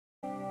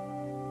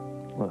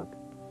Look,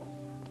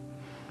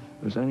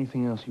 if there's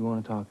anything else you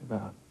want to talk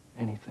about,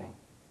 anything,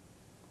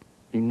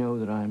 you know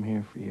that I'm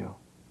here for you.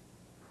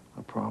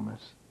 I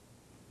promise.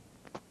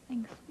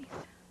 Thanks, Luis.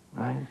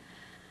 Right?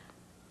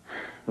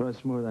 How about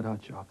some more of that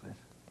hot chocolate?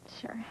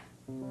 Sure.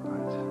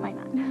 Right. Why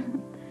not?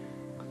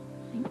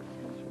 Thanks.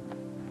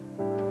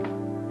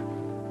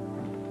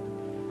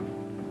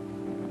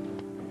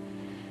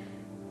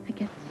 I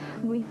guess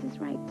Luis is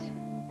right.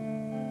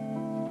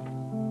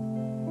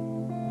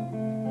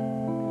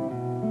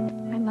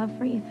 My love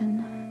for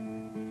Ethan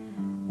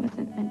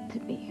wasn't meant to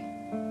be.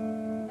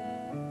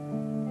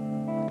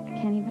 I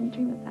can't even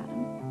dream about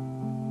him.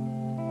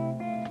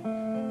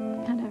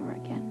 Not ever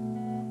again.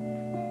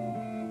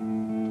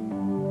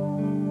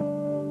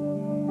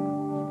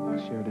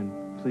 Sheridan,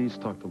 please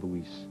talk to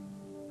Luis.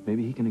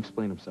 Maybe he can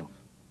explain himself.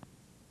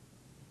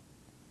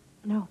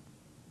 No.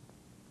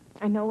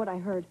 I know what I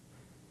heard.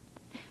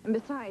 And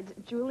besides,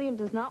 Julian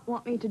does not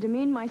want me to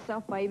demean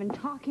myself by even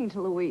talking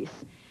to Luis.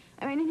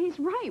 I mean, and he's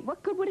right.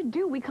 What good would it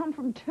do? We come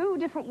from two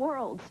different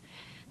worlds.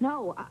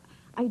 No,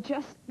 I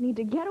just need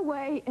to get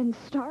away and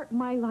start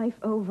my life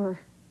over.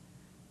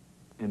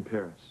 In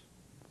Paris.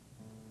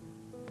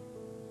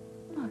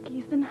 Look,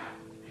 Ethan,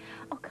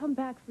 I'll come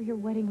back for your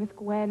wedding with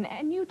Gwen,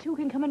 and you two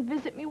can come and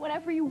visit me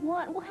whenever you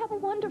want. We'll have a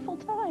wonderful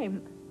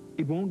time.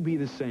 It won't be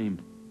the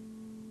same.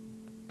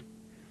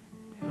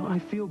 You know, I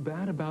feel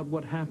bad about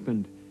what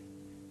happened.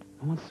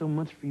 I want so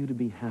much for you to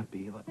be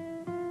happy,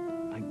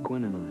 like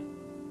Gwen and I.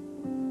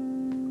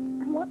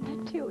 I want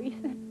that too,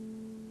 Ethan.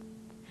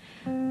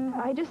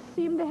 I just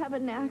seem to have a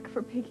knack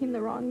for picking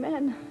the wrong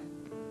men.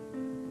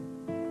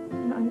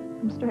 And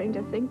I'm starting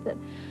to think that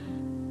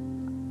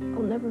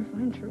I'll never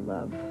find true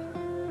love.